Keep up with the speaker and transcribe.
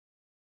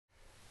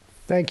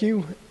Thank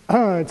you.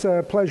 It's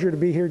a pleasure to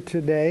be here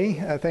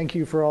today. Thank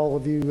you for all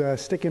of you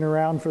sticking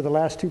around for the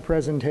last two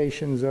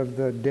presentations of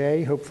the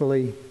day.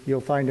 Hopefully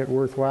you'll find it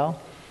worthwhile.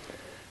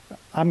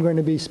 I'm going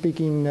to be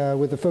speaking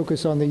with a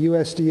focus on the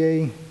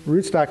USDA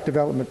Rootstock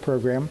Development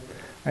Program.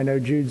 I know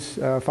Jude's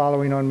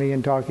following on me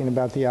and talking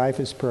about the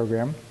IFAS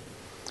program.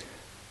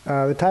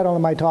 The title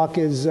of my talk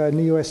is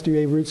New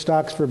USDA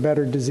Rootstocks for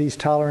Better Disease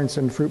Tolerance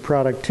and Fruit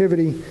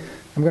Productivity.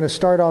 I'm going to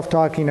start off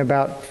talking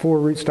about 4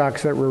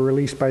 rootstocks that were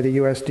released by the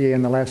USDA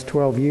in the last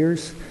 12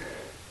 years,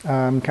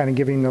 kind of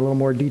giving a little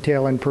more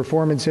detail and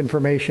performance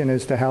information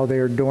as to how they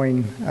are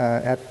doing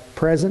at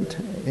present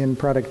in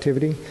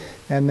productivity,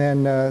 and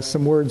then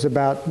some words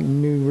about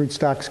new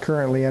rootstocks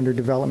currently under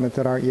development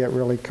that aren't yet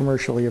really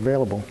commercially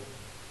available.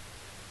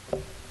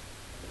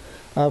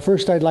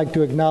 First, I'd like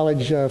to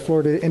acknowledge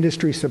Florida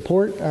industry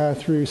support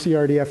through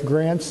CRDF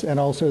grants and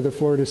also the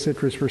Florida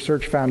Citrus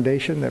Research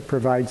Foundation that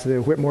provides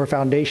the Whitmore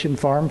Foundation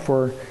Farm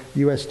for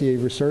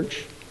USDA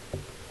research.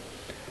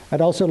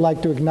 I'd also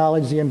like to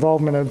acknowledge the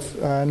involvement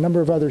of a number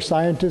of other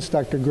scientists,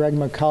 Dr. Greg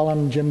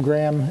McCollum, Jim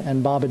Graham,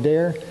 and Bob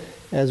Adair,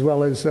 as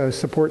well as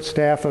support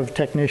staff of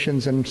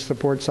technicians and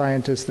support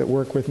scientists that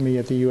work with me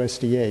at the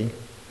USDA.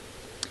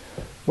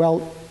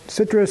 Well,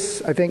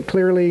 citrus, I think,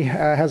 clearly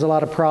has a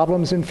lot of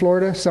problems in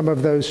Florida. Some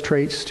of those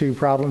trace to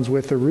problems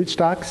with the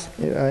rootstocks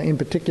in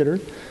particular.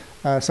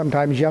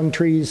 Sometimes young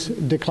trees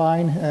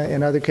decline.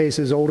 In other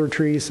cases, older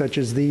trees, such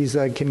as these,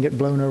 can get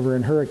blown over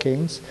in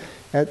hurricanes.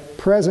 At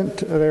present,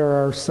 there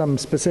are some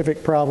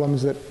specific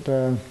problems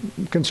that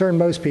concern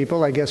most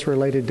people, I guess,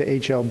 related to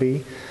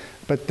HLB.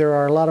 But there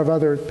are a lot of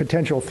other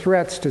potential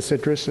threats to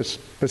citrus,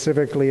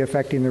 specifically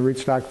affecting the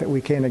rootstock, that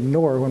we can't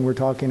ignore when we're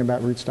talking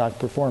about rootstock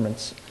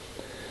performance.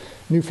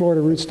 New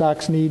Florida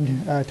rootstocks need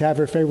to have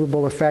a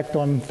favorable effect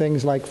on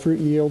things like fruit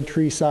yield,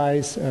 tree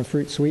size,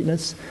 fruit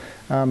sweetness.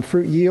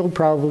 Fruit yield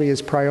probably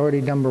is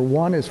priority number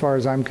 1 as far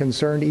as I'm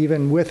concerned.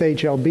 Even with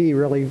HLB,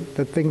 really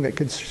the thing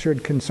that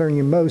should concern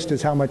you most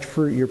is how much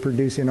fruit you're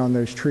producing on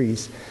those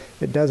trees.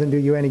 It doesn't do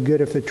you any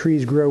good if the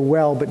trees grow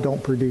well but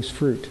don't produce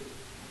fruit.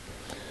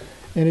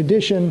 In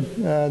addition,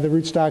 the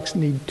rootstocks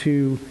need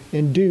to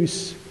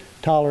induce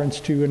tolerance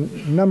to a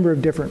number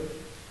of different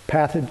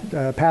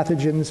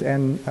pathogens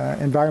and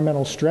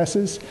environmental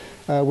stresses,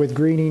 with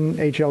greening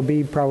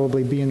HLB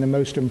probably being the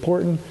most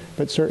important,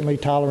 but certainly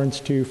tolerance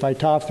to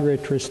Phytophthora,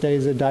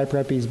 Tristeza,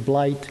 Diprepes,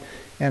 blight,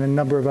 and a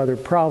number of other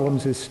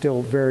problems is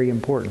still very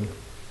important.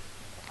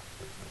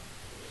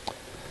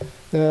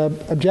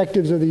 The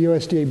objectives of the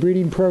USDA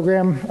breeding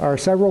program are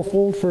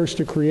several-fold. First,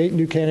 to create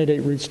new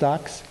candidate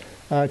rootstocks,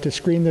 to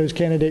screen those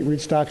candidate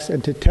rootstocks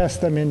and to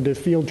test them into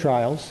field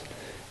trials,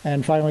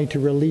 and finally to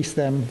release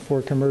them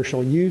for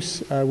commercial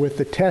use, with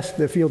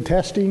the field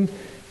testing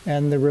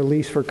and the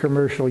release for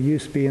commercial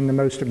use being the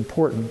most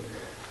important.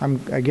 I'm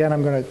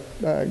going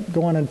to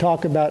go on and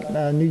talk about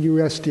new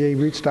USDA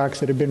rootstocks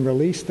that have been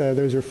released.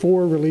 Those are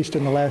 4 released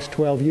in the last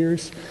 12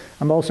 years.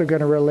 I'm also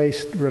going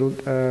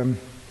to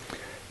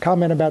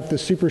comment about the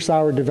Super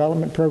Sour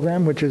Development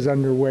Program, which is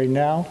underway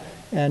now,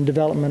 and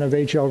development of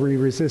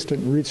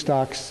HLB-resistant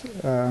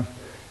rootstocks,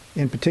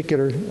 in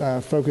particular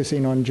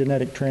focusing on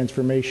genetic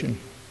transformation.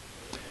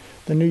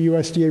 The new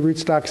USDA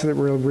rootstocks that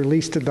were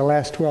released in the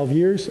last 12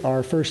 years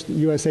are first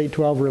US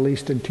 812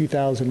 released in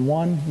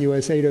 2001,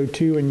 US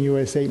 802 and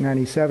US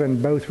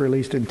 897 both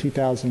released in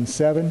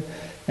 2007,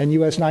 and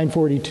US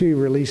 942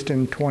 released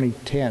in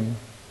 2010.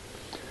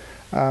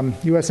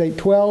 US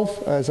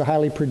 812 is a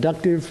highly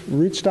productive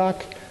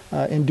rootstock,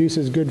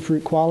 induces good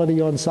fruit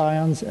quality on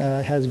scions,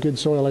 has good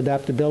soil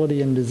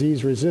adaptability and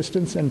disease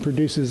resistance, and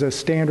produces a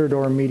standard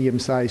or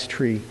medium-sized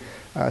tree.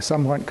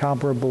 Somewhat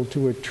comparable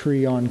to a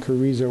tree on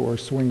Carrizo or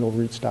Swingle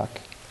rootstock.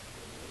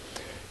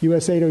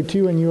 US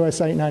 802 and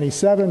US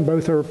 897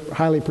 both are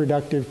highly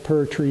productive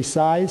per tree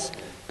size,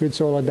 good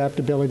soil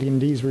adaptability and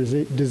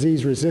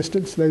disease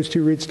resistance. Those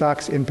 2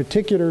 rootstocks in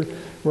particular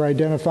were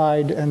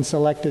identified and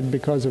selected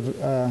because of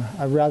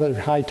a rather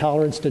high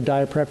tolerance to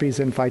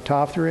Diprepes and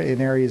Phytophthora in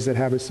areas that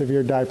have a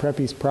severe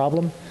Diprepes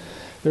problem.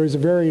 There is a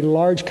very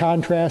large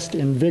contrast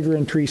in vigor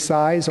and tree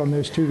size on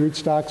those 2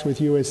 rootstocks,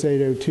 with US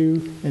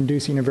 802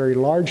 inducing a very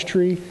large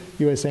tree,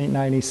 US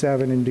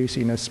 897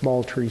 inducing a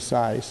small tree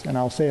size. And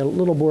I'll say a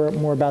little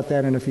more about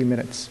that in a few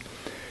minutes.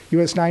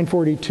 US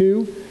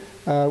 942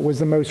 was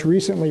the most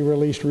recently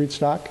released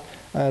rootstock,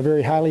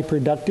 very highly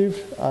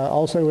productive,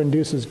 also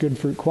induces good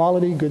fruit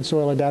quality, good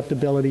soil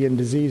adaptability and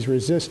disease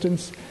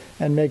resistance,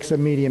 and makes a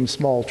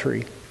medium-small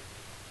tree.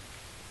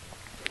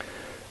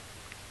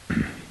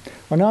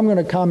 Well, now I'm going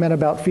to comment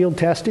about field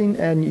testing,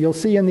 and you'll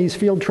see in these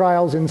field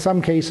trials, in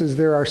some cases,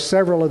 there are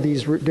several of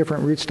these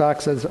different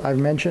rootstocks, as I've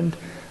mentioned,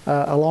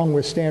 along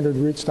with standard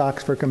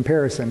rootstocks for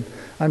comparison.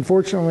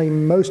 Unfortunately,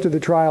 most of the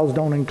trials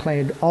don't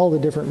include all the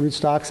different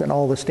rootstocks and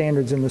all the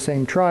standards in the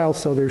same trial,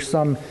 so there's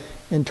some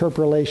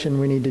interpolation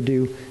we need to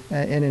do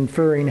in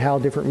inferring how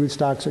different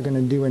rootstocks are going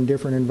to do in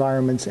different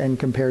environments and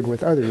compared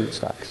with other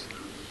rootstocks.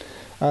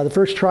 The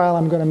first trial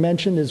I'm going to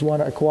mention is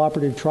a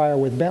cooperative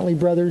trial with Bentley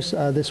Brothers.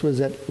 This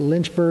was at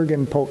Lynchburg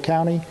in Polk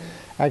County.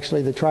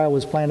 Actually, the trial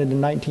was planted in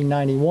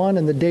 1991,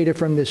 and the data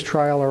from this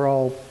trial are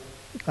all,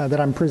 that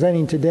I'm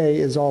presenting today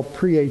is all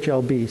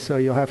pre-HLB, so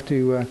you'll have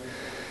to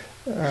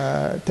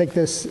take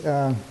this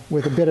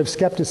with a bit of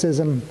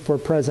skepticism for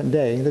present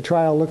day. The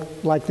trial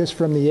looked like this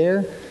from the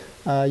air.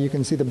 You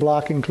can see the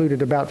block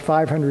included about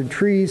 500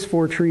 trees,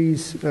 4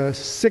 trees,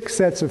 6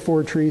 sets of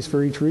 4 trees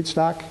for each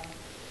rootstock.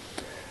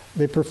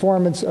 The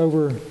performance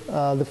over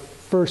the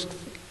first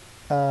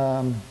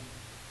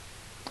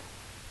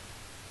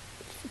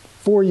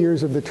 4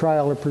 years of the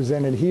trial are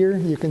presented here.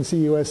 You can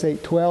see US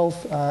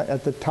 812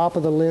 at the top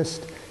of the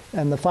list,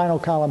 and the final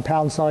column,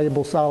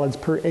 pound-soluble solids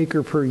per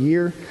acre per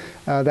year.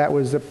 That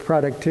was the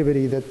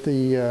productivity that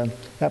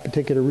that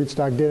particular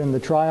rootstock did in the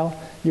trial.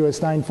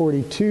 US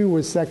 942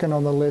 was second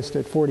on the list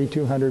at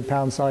 4,200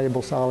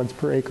 pound-soluble solids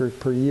per acre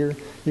per year.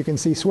 You can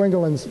see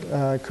Swingle and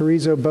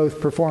Carrizo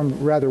both performed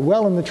rather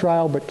well in the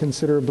trial, but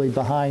considerably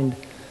behind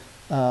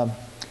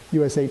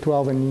US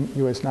 812 and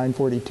US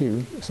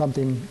 942,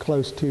 something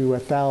close to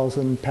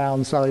 1,000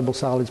 pound soluble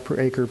solids per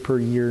acre per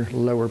year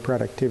lower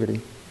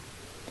productivity.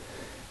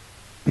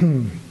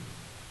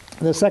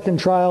 The second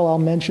trial I'll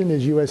mention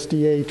is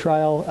USDA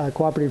trial,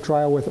 cooperative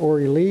trial with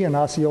Ori Lee in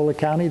Osceola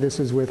County. This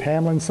is with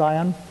Hamlin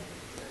scion.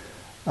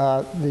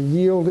 The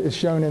yield is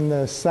shown in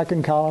the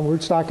second column,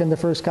 rootstock in the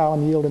first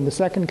column, yield in the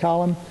second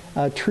column,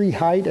 tree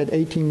height at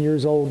 18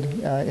 years old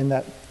in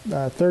that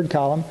third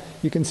column.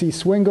 You can see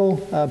Swingle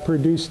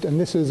produced, and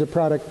this is a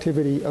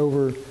productivity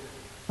over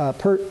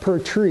per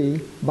tree,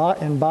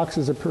 in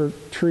boxes per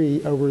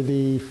tree over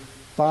the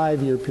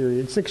 5-year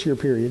period, 6-year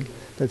period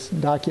that's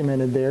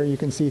documented there. You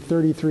can see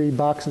 33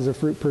 boxes of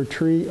fruit per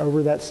tree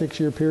over that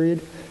 6-year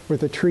period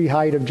with a tree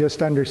height of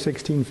just under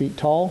 16 feet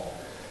tall.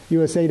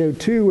 US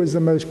 802 was the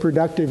most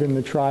productive in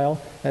the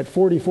trial at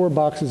 44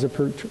 boxes of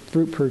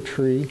fruit per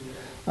tree,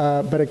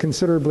 but a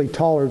considerably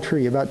taller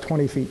tree, about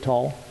 20 feet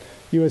tall.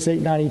 US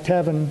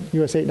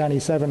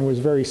 897 was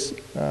very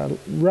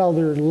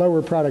rather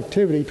lower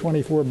productivity,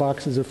 24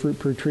 boxes of fruit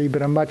per tree,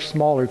 but a much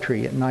smaller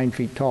tree at 9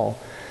 feet tall.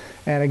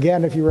 And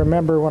again, if you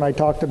remember when I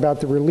talked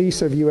about the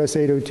release of US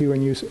 802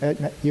 and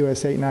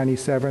US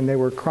 897, they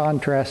were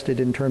contrasted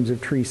in terms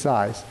of tree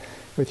size,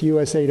 with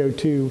US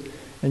 802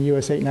 and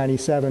US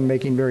 897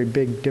 making very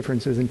big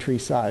differences in tree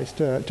size.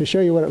 To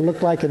show you what it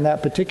looked like in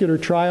that particular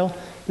trial,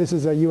 this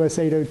is a US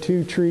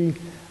 802 tree,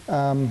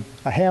 a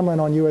Hamlin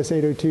on US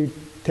 802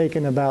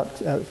 taken about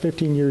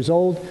 15 years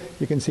old.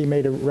 You can see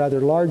made a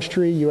rather large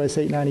tree. US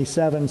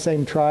 897,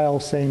 same trial,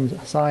 same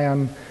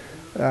scion,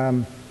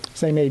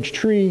 same age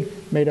tree,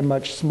 made a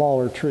much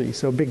smaller tree.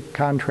 So big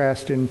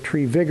contrast in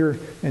tree vigor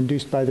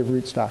induced by the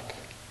rootstock.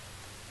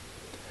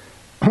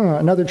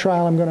 Another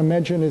trial I'm going to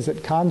mention is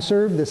at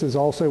Conserve. This is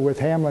also with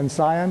Hamlin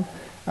scion.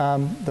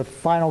 The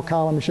final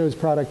column shows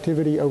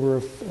productivity over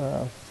a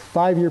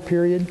 5-year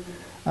period.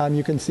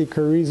 You can see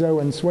Carrizo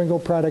and Swingle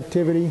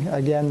productivity.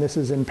 Again, this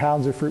is in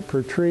pounds of fruit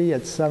per tree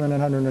at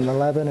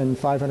 711 and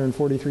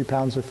 543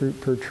 pounds of fruit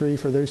per tree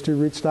for those two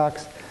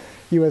rootstocks.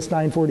 US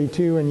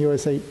 942 and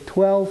US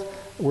 812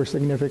 were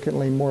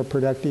significantly more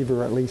productive,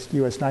 or at least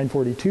US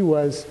 942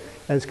 was,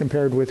 as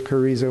compared with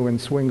Carrizo and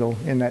Swingle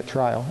in that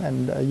trial.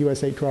 And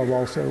US 812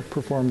 also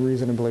performed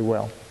reasonably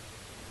well.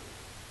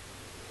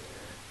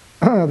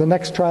 The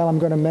next trial I'm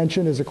going to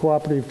mention is a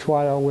cooperative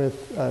trial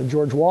with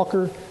George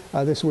Walker.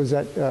 This was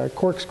at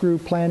Corkscrew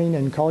Planting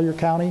in Collier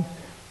County,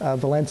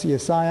 Valencia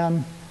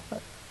scion.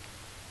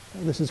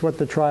 This is what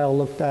the trial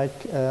looked like.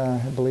 I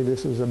believe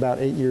this was about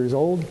 8 years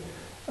old.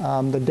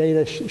 The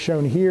data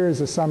shown here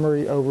is a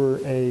summary over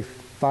a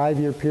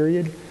 5-year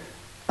period,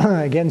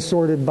 again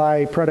sorted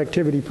by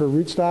productivity per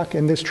rootstock.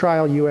 In this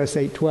trial, US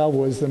 812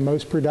 was the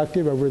most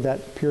productive over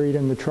that period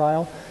in the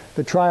trial.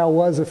 The trial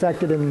was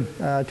affected in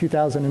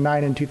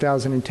 2009 and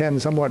 2010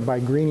 somewhat by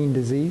greening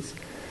disease.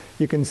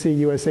 You can see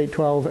US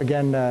 812,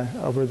 again,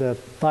 over the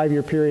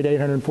 5-year period,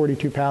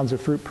 842 pounds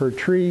of fruit per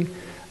tree.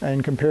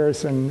 In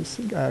comparison,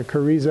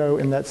 Carrizo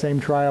in that same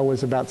trial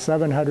was about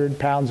 700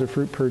 pounds of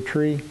fruit per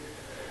tree.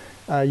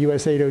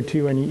 US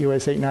 802 and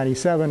US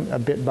 897 a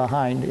bit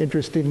behind.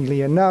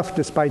 Interestingly enough,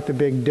 despite the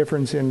big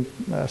difference in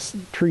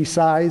tree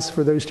size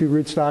for those two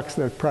rootstocks,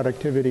 the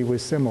productivity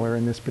was similar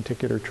in this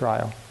particular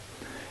trial.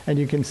 And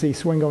you can see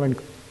Swingle and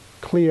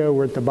Clio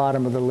were at the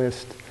bottom of the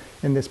list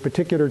in this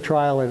particular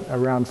trial at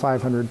around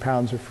 500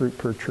 pounds of fruit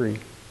per tree.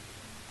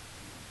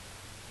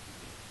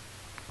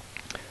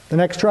 The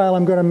next trial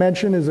I'm going to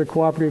mention is a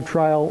cooperative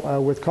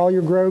trial with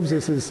Collier Groves.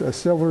 This is a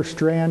Silver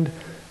Strand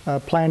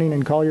planting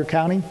in Collier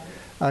County,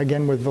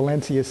 again with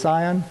Valencia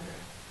scion.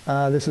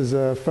 This is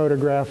a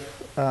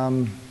photograph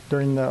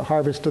during the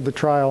harvest of the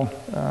trial.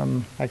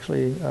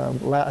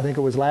 I think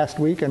it was last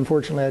week.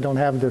 Unfortunately, I don't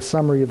have the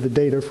summary of the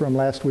data from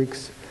last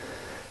week's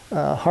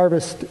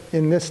harvest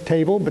in this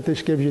table, but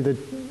this gives you the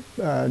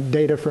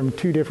data from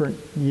 2 different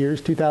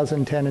years,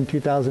 2010 and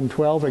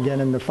 2012. Again,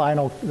 in the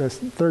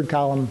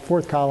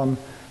fourth column,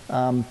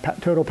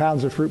 total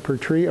pounds of fruit per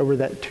tree over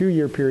that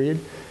 2-year period.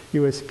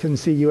 You can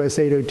see US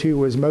 802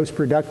 was most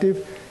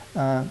productive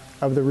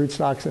of the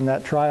rootstocks in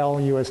that trial.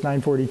 US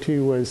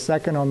 942 was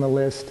second on the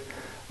list.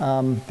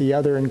 The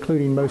other,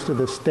 including most of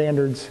the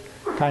standards,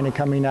 kind of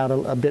coming out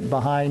a bit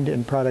behind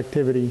in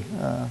productivity,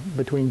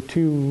 between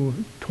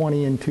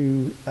 220 and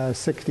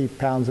 260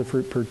 pounds of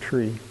fruit per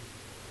tree.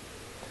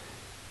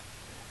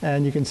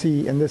 And you can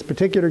see in this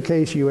particular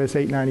case, US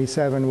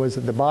 897 was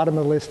at the bottom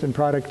of the list in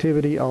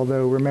productivity,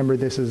 although remember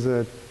this is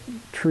a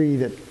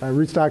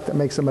rootstock that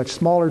makes a much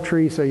smaller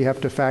tree, so you have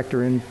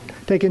to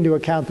take into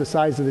account the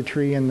size of the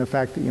tree and the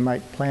fact that you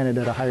might plant it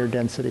at a higher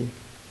density.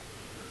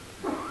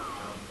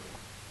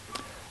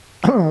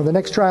 The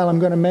next trial I'm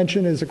going to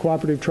mention is a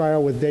cooperative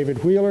trial with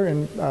David Wheeler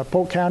in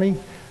Polk County.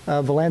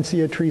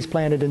 Valencia trees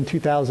planted in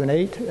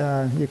 2008.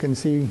 You can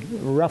see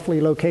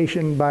roughly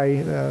location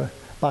by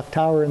Bach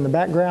Tower in the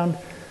background.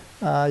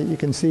 You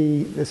can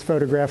see this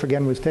photograph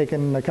again was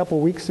taken a couple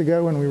weeks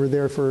ago when we were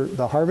there for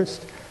the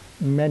harvest.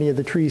 Many of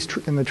the trees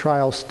in the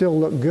trial still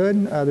look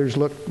good. Others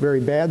look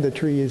very bad. The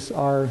trees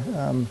are,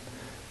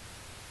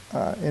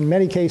 in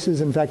many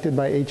cases, infected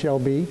by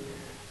HLB.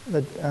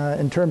 But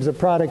in terms of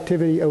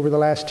productivity over the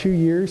last 2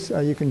 years,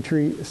 you can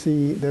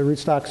see the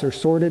rootstocks are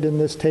sorted in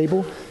this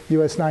table,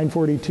 US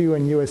 942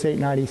 and US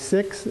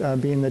 896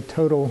 being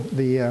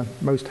the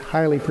most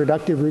highly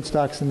productive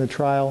rootstocks in the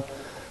trial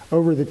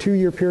over the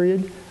 2-year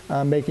period,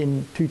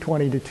 making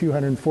 220 to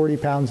 240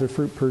 pounds of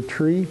fruit per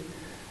tree.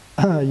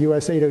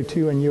 US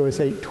 802 and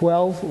US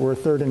 812 were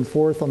third and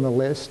fourth on the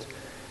list.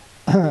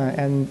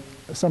 And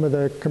some of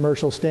the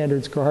commercial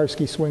standards,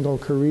 Koharski, Swingle,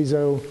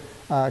 Carrizo,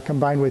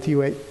 combined with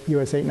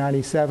US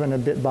 897, a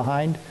bit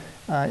behind.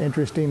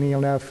 Interestingly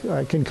enough,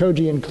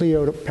 Kinkoji and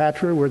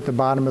Cleopatra were at the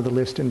bottom of the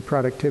list in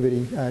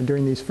productivity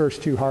during these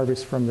first 2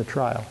 harvests from the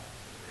trial.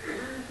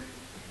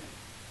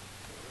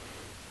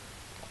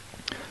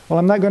 Well,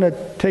 I'm not going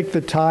to take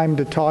the time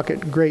to talk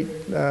at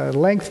great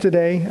length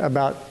today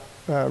about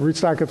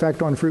rootstock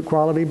effect on fruit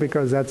quality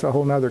because that's a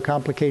whole other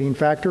complicating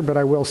factor, but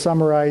I will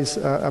summarize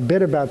a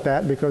bit about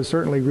that because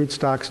certainly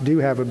rootstocks do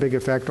have a big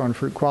effect on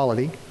fruit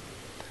quality.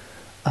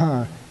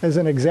 As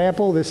an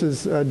example, this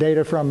is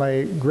data from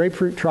a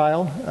grapefruit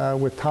trial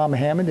with Tom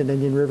Hammond in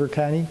Indian River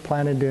County,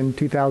 planted in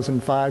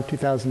 2005,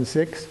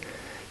 2006.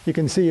 You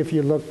can see if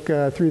you look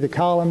through the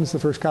columns, the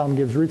first column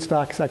gives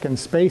rootstock, second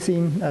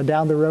spacing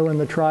down the row in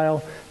the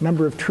trial,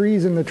 number of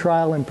trees in the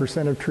trial, and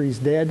percent of trees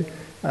dead.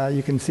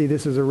 You can see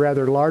this is a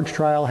rather large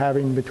trial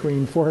having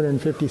between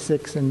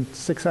 456 and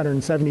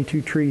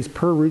 672 trees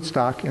per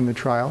rootstock in the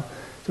trial.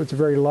 So it's a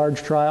very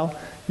large trial.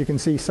 You can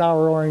see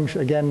sour orange,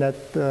 again, that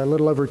a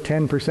little over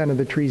 10% of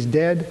the trees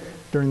dead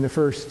during the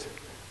first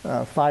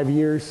 5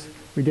 years.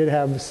 We did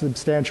have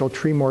substantial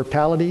tree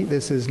mortality.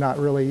 This is not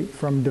really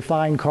from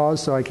defined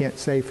cause, so I can't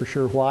say for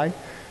sure why.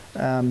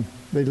 The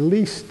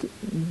least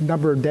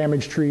number of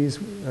damaged trees,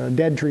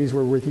 dead trees,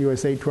 were with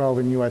US 812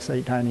 and US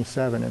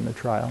 897 in the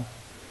trial.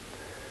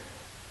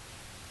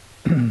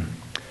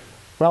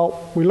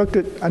 Well, we looked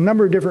at a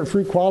number of different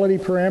fruit quality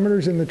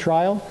parameters in the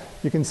trial.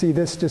 You can see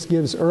this just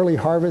gives early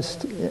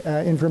harvest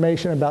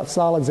information about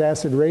solids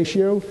acid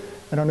ratio.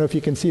 I don't know if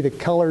you can see the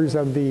colors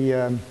of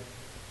the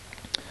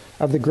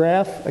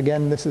graph.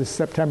 Again, this is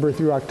September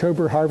through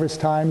October harvest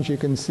times. You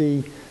can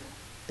see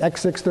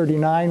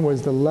X639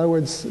 was the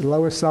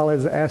lowest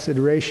solids acid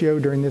ratio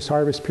during this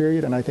harvest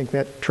period, and I think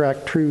that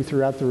tracked true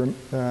throughout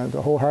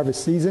the whole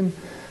harvest season.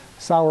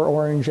 Sour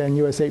orange and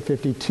US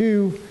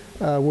 852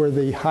 were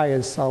the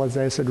highest solids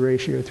acid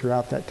ratio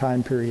throughout that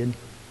time period.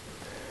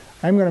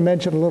 I'm going to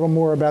mention a little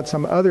more about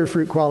some other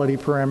fruit quality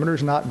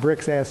parameters, not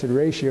Brix acid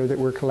ratio, that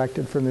were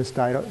collected from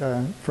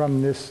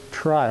this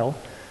trial.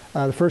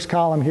 The first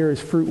column here is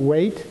fruit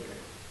weight.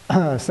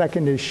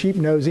 Second is sheep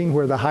nosing,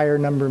 where the higher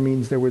number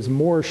means there was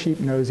more sheep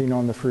nosing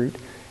on the fruit.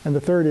 And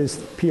the third is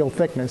peel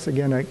thickness,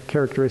 again, a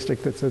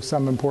characteristic that's of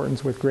some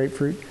importance with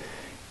grapefruit.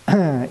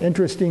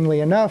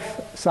 Interestingly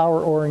enough,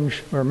 sour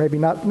orange, or maybe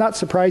not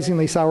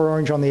surprisingly, sour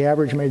orange on the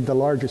average made the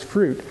largest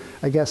fruit.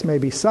 I guess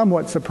maybe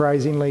somewhat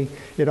surprisingly,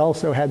 it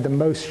also had the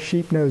most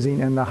sheep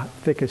nosing and the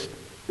thickest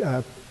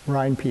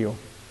rind peel.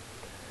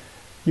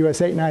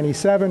 US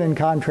 897, in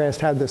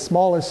contrast, had the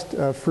smallest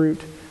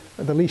fruit,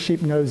 the least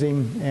sheep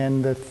nosing,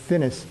 and the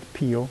thinnest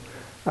peel.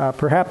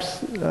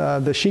 Perhaps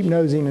the sheep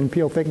nosing and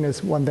peel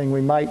thickness, one thing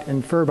we might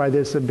infer by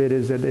this a bit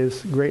is that it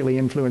is greatly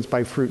influenced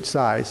by fruit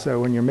size.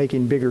 So when you're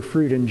making bigger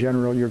fruit in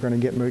general, you're going to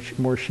get much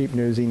more sheep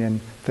nosing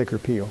and thicker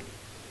peel.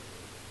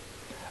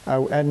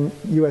 And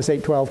US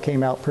 812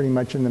 came out pretty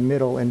much in the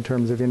middle in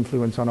terms of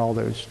influence on all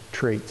those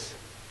traits.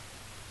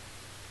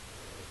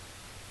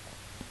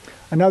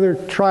 Another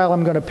trial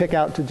I'm going to pick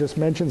out to just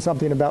mention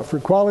something about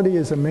fruit quality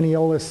is a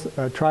Mineola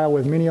trial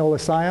with Mineola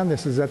scion.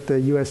 This is at the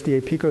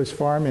USDA Pecos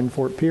farm in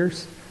Fort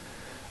Pierce.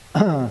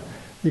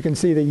 You can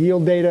see the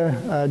yield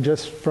data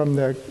just from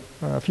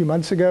a few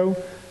months ago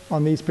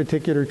on these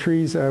particular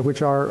trees,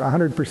 which are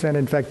 100%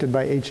 infected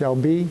by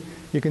HLB.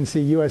 You can see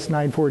US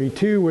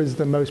 942 was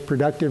the most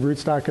productive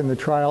rootstock in the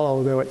trial,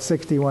 although at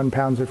 61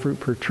 pounds of fruit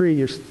per tree,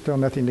 you're still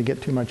nothing to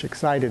get too much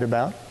excited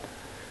about.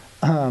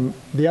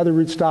 The other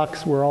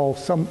rootstocks were all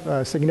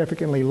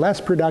significantly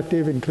less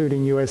productive,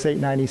 including US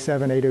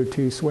 897,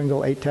 802,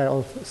 Swingle,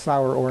 812,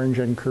 Sour Orange,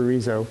 and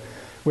Carrizo,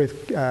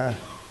 with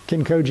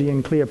Kinkoji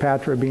and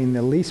Cleopatra being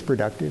the least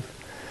productive.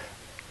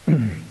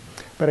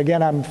 But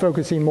again, I'm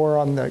focusing more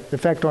on the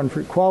effect on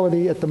fruit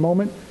quality at the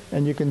moment.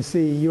 And you can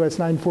see US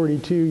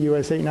 942,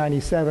 US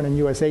 897, and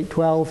US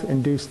 812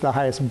 induced the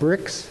highest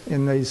bricks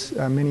in these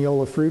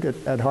Mineola fruit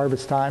at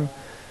harvest time.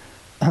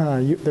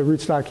 The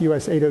rootstock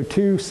US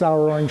 802,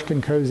 sour orange,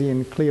 Kinkoji,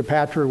 and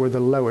Cleopatra were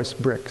the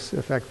lowest bricks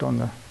effect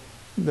on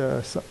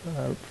the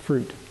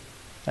fruit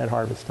at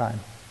harvest time.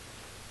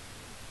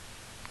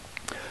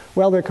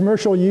 Well, the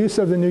commercial use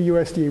of the new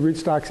USDA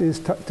rootstocks is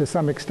to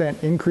some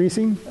extent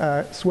increasing.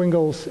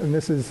 Swingle's, and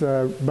this is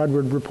a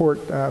Budward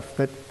report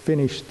that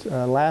finished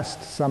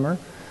last summer.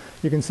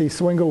 You can see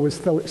Swingle was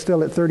still at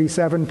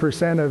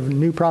 37% of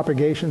new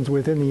propagations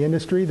within the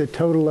industry. The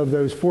total of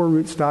those 4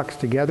 rootstocks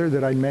together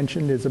that I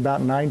mentioned is about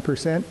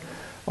 9%,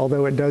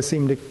 although it does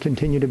seem to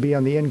continue to be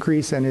on the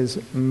increase and is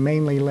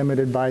mainly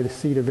limited by the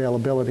seed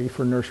availability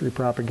for nursery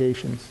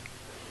propagations.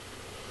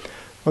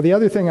 Well, the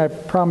other thing I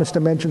promised to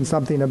mention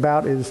something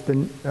about is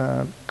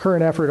the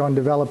current effort on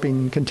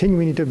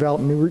continuing to develop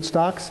new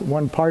rootstocks.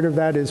 One part of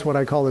that is what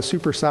I call the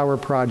Super Sour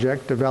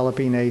Project,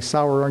 developing a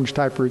sour orange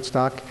type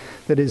rootstock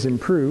that is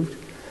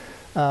improved.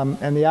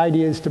 And the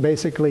idea is to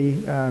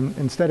basically,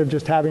 instead of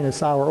just having a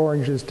sour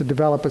orange, is to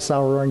develop a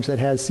sour orange that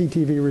has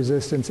CTV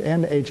resistance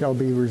and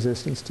HLB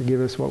resistance to give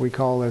us what we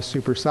call a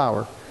super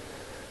sour.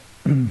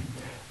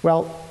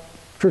 Well,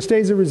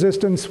 Tristeza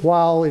resistance,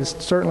 while is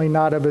certainly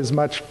not of as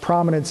much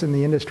prominence in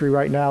the industry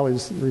right now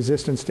as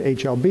resistance to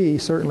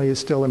HLB, certainly is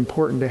still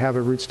important to have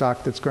a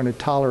rootstock that's going to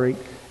tolerate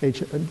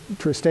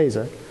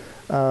Tristeza.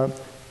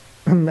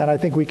 And I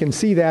think we can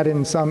see that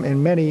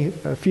in many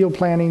field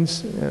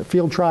plantings,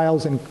 field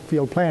trials and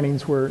field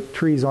plantings where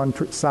trees on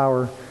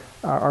sour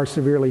are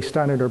severely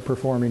stunted or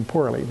performing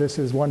poorly. This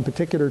is one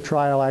particular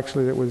trial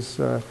actually that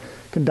was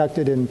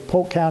conducted in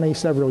Polk County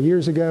several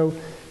years ago.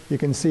 You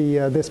can see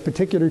this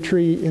particular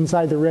tree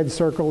inside the red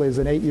circle is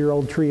an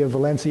 8-year-old tree of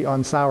Valencia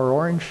on sour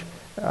orange,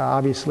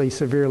 obviously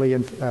severely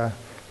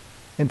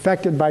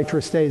infected by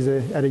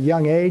Tristeza at a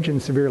young age and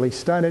severely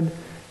stunted.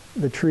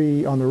 The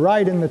tree on the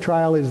right in the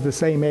trial is the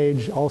same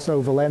age,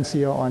 also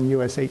Valencia on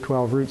US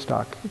 812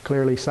 rootstock.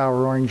 Clearly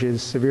sour orange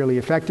is severely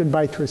affected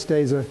by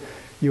Tristeza,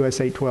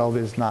 US 812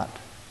 is not.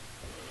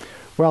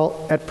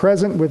 Well, at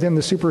present within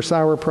the Super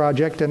Sour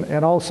Project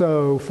and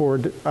also for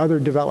other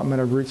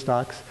development of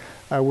rootstocks,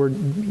 we're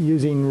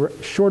using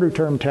shorter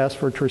term tests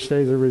for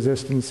Tristeza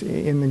resistance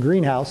in the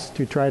greenhouse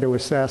to try to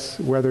assess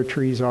whether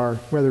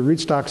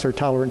rootstocks are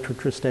tolerant to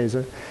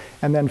Tristeza,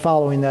 and then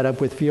following that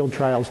up with field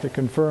trials to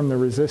confirm the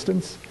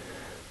resistance.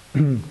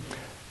 You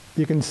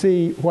can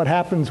see what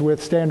happens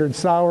with standard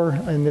sour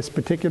in this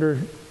particular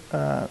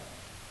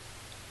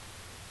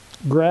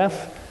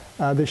graph.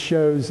 This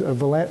shows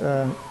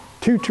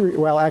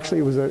actually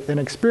it was an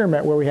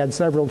experiment where we had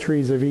several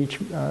trees of each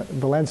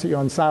Valencia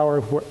on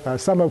sour,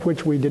 some of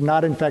which we did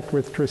not infect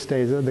with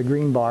Tristeza, the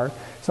green bar,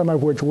 some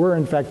of which were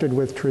infected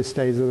with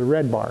Tristeza, the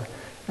red bar.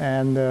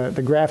 And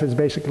the graph is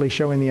basically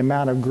showing the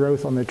amount of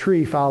growth on the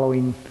tree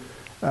following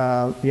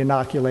the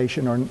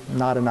inoculation or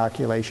not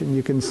inoculation.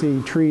 You can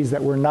see trees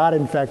that were not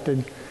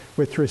infected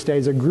with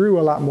Tristeza grew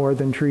a lot more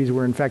than trees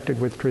were infected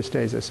with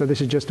Tristeza. So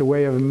this is just a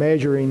way of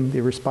measuring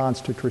the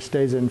response to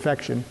Tristeza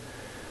infection.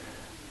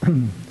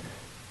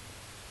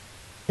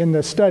 In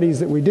the studies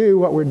that we do,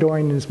 what we're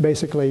doing is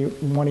basically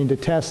wanting to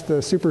test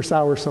the super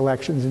sour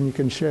selections, and you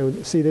can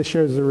see this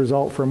shows the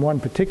result from one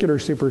particular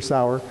super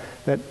sour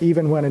that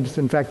even when it's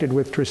infected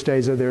with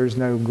Tristeza, there's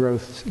no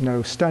growth,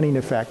 no stunning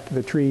effect.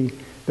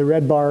 The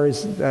red bar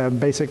is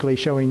basically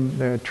showing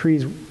the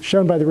trees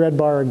shown by the red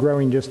bar are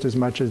growing just as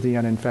much as the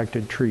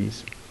uninfected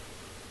trees.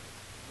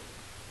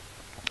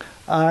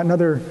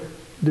 Another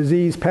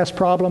disease pest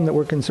problem that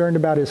we're concerned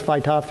about is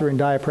Phytophthora and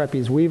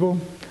Diaprepes weevil.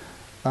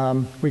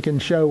 We can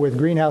show with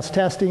greenhouse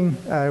testing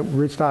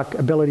rootstock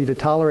ability to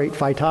tolerate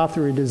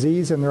Phytophthora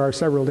disease, and there are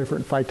several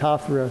different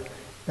Phytophthora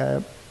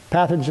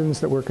pathogens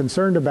that we're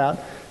concerned about.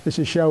 This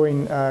is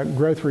showing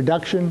growth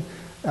reduction,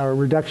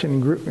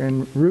 reduction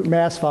in root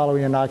mass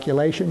following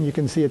inoculation. You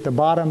can see at the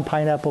bottom,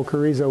 pineapple,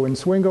 chorizo, and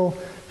swingle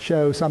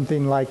show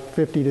something like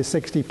 50 to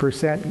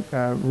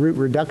 60% root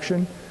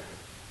reduction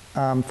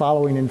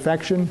following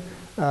infection.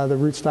 The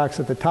rootstocks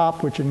at the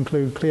top, which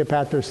include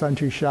Cleopatra,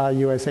 Sunshine,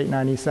 US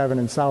 897,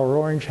 and sour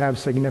orange, have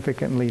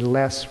significantly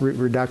less root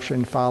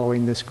reduction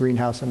following this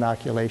greenhouse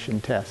inoculation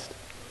test.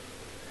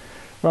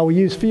 Well, we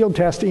use field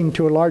testing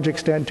to a large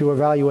extent to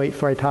evaluate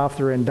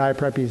Phytophthora and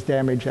Diaprepes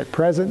damage at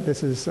present.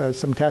 This is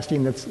some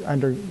testing that's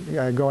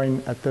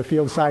undergoing at the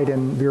field site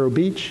in Vero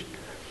Beach.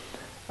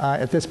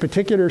 At this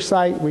particular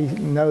site, we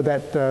know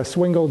that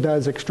swingle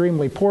does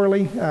extremely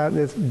poorly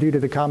due to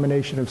the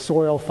combination of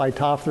soil,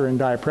 Phytophthora, and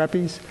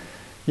Diaprepes.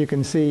 You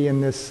can see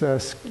in this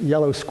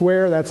yellow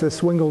square, that's a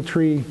swingle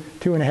tree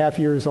 2.5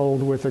 years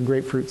old with a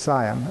grapefruit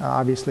scion,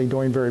 obviously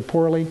doing very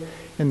poorly.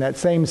 In that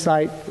same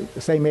site,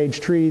 same age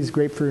trees,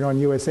 grapefruit on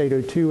US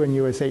 802 and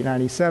US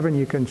 897,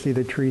 you can see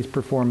the trees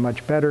perform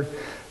much better.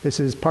 This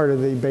is part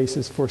of the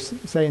basis for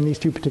saying these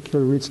two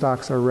particular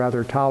rootstocks are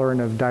rather tolerant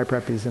of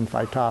Diaprepes and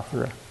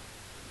Phytophthora.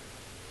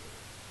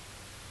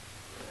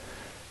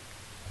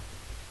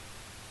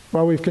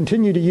 Well, we've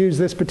continued to use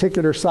this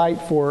particular site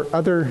for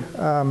other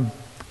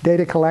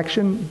data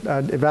collection,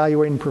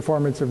 evaluating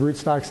performance of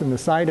rootstocks in the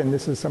site, and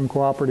this is some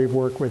cooperative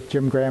work with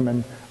Jim Graham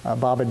and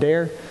Bob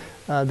Adair.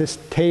 This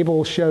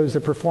table shows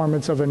the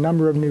performance of a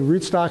number of new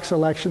rootstock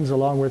selections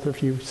along with a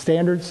few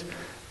standards.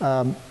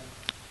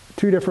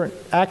 Two different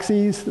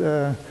axes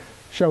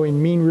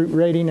showing mean root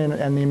rating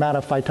and the amount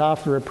of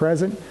Phytophthora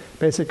present.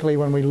 Basically,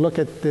 when we look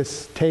at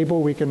this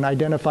table, we can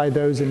identify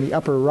those in the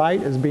upper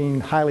right as being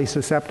highly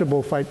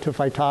susceptible to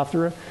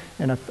Phytophthora.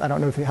 And I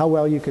don't know how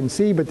well you can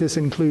see, but this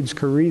includes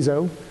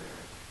chorizo.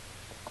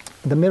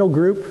 The middle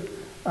group,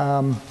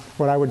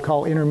 what I would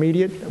call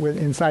intermediate,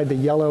 inside the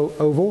yellow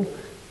oval,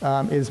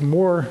 is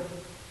more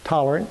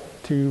tolerant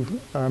to,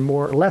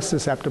 less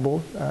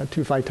susceptible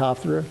to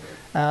Phytophthora,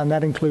 and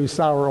that includes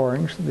sour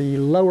orange. The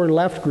lower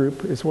left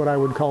group is what I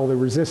would call the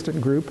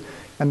resistant group,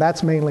 and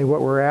that's mainly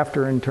what we're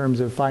after in terms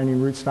of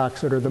finding rootstocks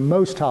that are the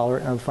most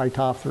tolerant of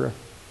Phytophthora.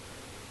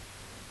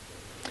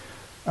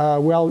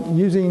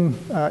 Using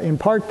in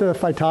part the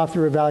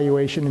Phytophthora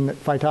evaluation and the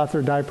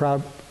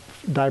Phytophthora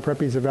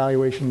diprepes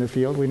evaluation in the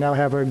field, we now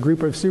have a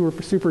group of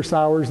super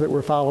sours that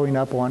we're following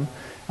up on.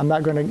 I'm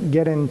not going to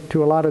get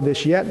into a lot of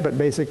this yet, but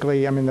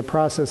basically I'm in the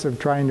process of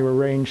trying to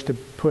arrange to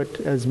put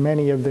as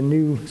many of the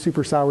new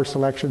super sour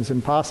selections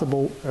as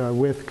possible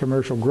with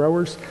commercial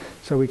growers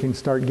so we can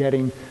start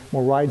getting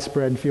more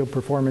widespread field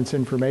performance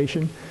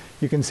information.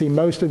 You can see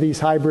most of these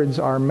hybrids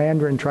are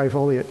mandarin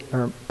trifoliate,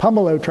 or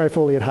pumelo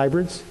trifoliate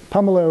hybrids,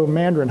 pumelo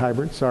mandarin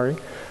hybrids, sorry.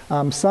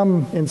 In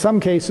some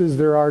cases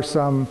there is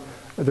some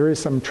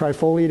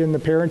trifoliate in the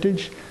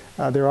parentage.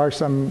 There are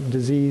some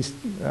disease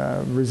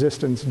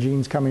resistance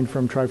genes coming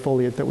from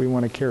trifoliate that we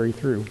want to carry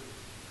through.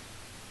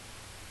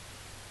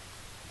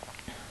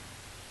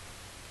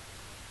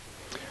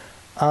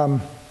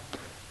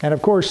 And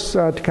of course,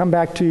 to come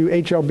back to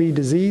HLB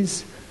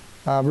disease,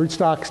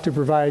 rootstocks to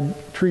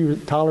provide tree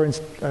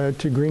tolerance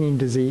to greening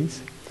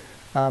disease.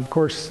 Of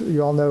course,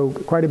 you all know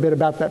quite a bit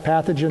about that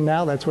pathogen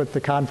now. That's what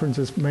the conference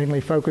is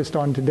mainly focused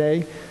on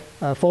today.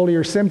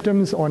 Foliar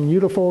symptoms on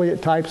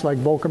eudifoliate types like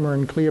Volcamer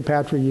and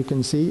Cleopatra you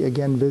can see,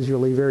 again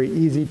visually very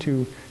easy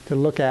to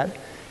look at.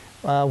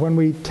 When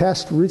we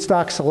test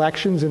rootstock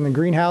selections in the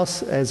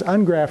greenhouse as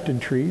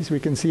ungrafted trees, we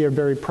can see a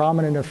very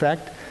prominent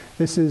effect.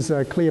 This is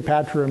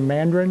Cleopatra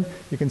mandarin.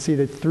 You can see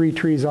that 3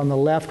 trees on the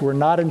left were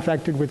not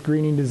infected with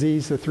greening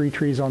disease. The 3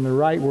 trees on the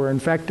right were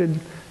infected.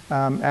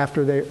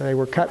 After they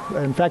were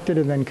infected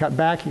and then cut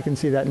back, you can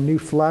see that new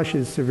flush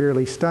is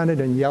severely stunted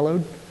and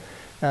yellowed.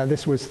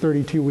 This was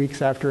 32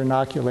 weeks after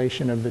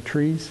inoculation of the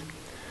trees.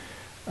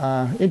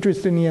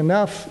 Interestingly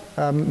enough,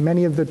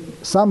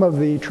 some of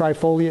the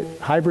trifoliate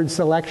hybrid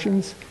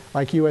selections,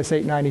 like US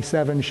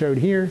 897 showed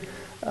here,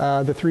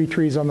 the 3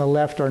 trees on the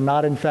left are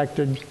not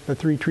infected. The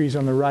 3 trees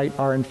on the right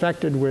are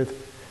infected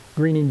with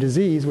greening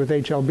disease, with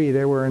HLB.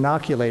 They were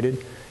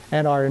inoculated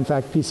and are in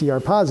fact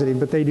PCR positive,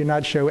 but they do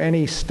not show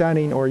any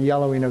stunning or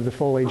yellowing of the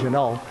foliage at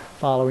all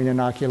following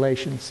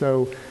inoculation.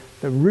 So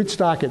the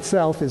rootstock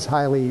itself is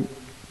highly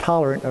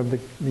tolerant of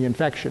the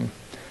infection.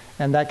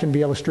 And that can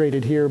be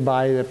illustrated here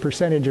by the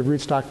percentage of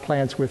rootstock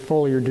plants with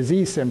foliar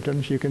disease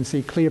symptoms. You can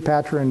see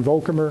Cleopatra and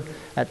Volcamer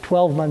at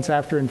 12 months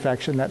after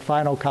infection, that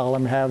final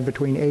column, have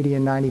between 80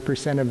 and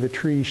 90% of the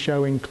trees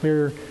showing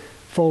clear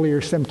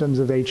foliar symptoms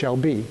of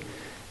HLB.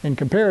 In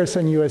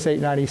comparison, US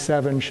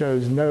 897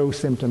 shows no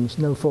symptoms,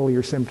 no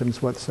foliar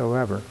symptoms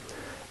whatsoever.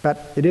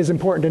 But it is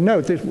important to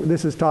note that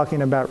this is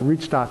talking about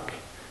rootstock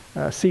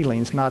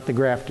seedlings, not the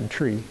grafted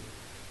tree.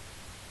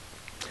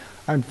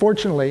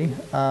 Unfortunately,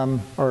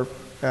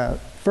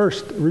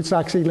 first,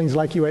 rootstock seedlings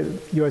like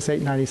US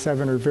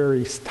 897 are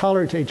very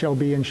tolerant to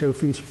HLB and show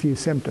few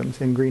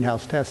symptoms in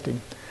greenhouse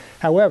testing.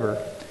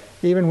 However,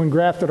 even when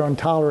grafted on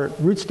tolerant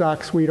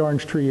rootstock, sweet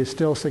orange tree is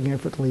still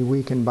significantly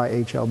weakened by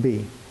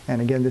HLB.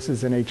 And again, this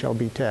is an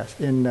HLB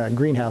test, in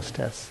greenhouse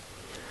tests.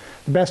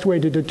 The best way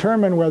to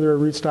determine whether a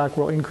rootstock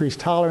will increase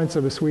tolerance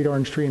of a sweet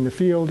orange tree in the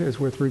field is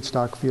with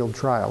rootstock field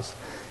trials.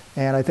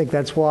 And I think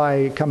that's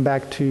why I come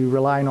back to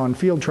relying on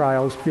field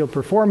trials, field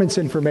performance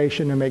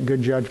information to make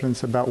good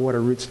judgments about what a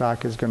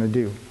rootstock is going to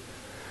do.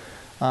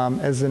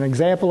 As an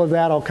example of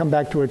that, I'll come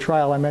back to a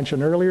trial I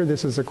mentioned earlier.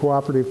 This is a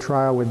cooperative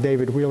trial with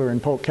David Wheeler in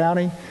Polk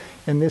County.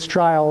 In this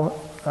trial,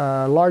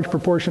 a large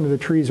proportion of the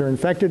trees are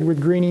infected with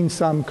greening,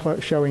 some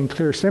showing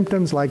clear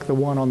symptoms like the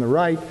one on the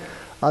right,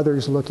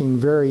 others looking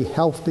very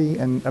healthy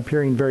and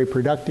appearing very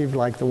productive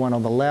like the one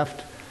on the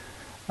left.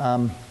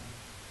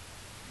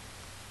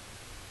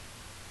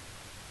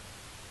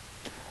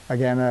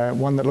 Again,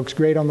 one that looks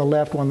great on the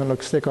left, one that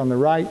looks sick on the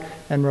right,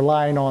 and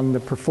relying on the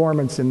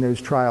performance in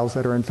those trials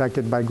that are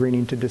infected by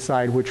greening to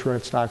decide which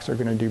rootstocks are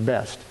going to do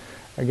best.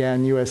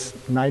 Again, US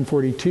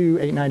 942,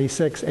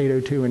 896,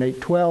 802, and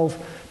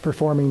 812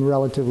 performing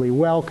relatively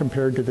well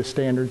compared to the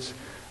standards.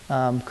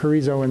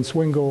 Chorizo and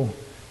Swingle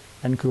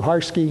and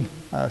Kuharski,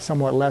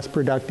 somewhat less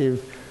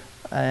productive,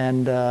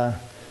 and the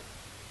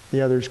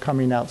others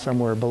coming out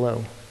somewhere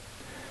below.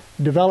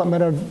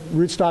 Development of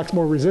rootstocks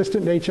more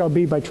resistant to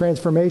HLB by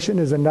transformation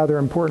is another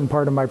important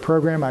part of my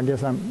program. I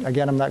guess I'm not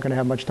going to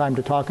have much time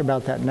to talk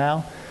about that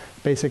now.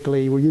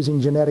 Basically, we're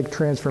using genetic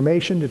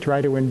transformation to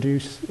try to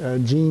induce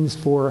genes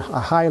for a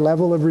high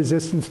level of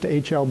resistance to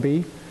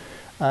HLB.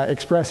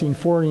 Expressing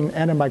foreign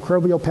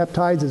antimicrobial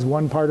peptides is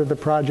one part of the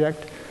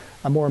project.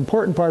 A more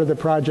important part of the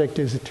project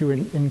is to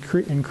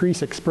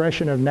increase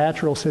expression of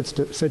natural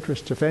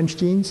citrus defense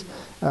genes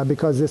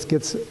because this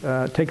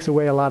takes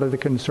away a lot of the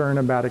concern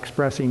about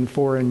expressing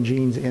foreign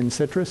genes in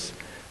citrus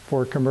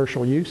for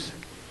commercial use.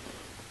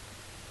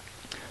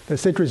 The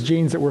citrus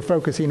genes that we're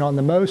focusing on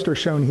the most are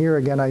shown here.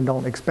 Again, I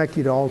don't expect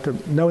you all to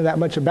know that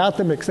much about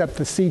them, except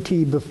the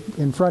CT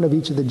in front of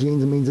each of the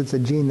genes means it's a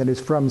gene that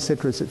is from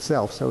citrus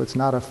itself, so it's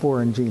not a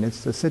foreign gene.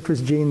 It's the citrus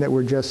gene that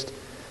we're just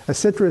a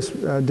citrus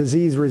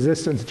disease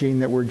resistance gene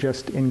that we're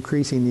just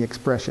increasing the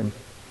expression.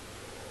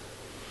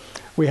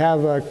 We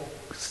have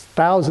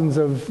thousands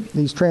of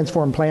these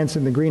transformed plants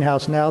in the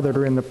greenhouse now that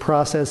are in the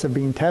process of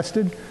being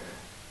tested.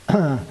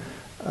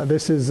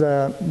 This is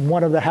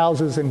one of the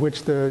houses in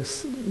which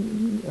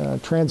the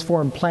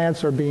transformed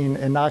plants are being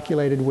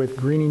inoculated with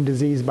greening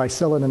disease by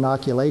psyllid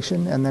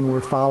inoculation, and then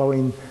we're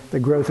following the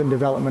growth and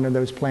development of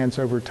those plants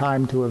over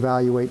time to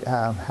evaluate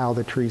how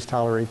the trees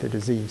tolerate the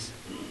disease.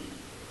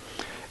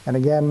 And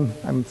again,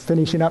 I'm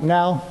finishing up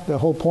now. The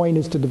whole point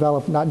is to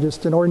develop not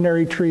just an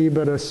ordinary tree,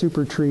 but a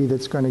super tree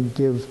that's going to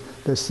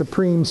give the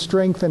supreme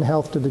strength and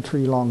health to the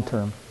tree long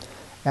term.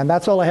 And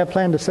that's all I have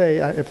planned to say.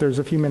 If there's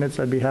a few minutes,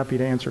 I'd be happy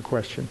to answer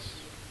questions.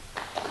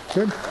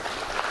 Good?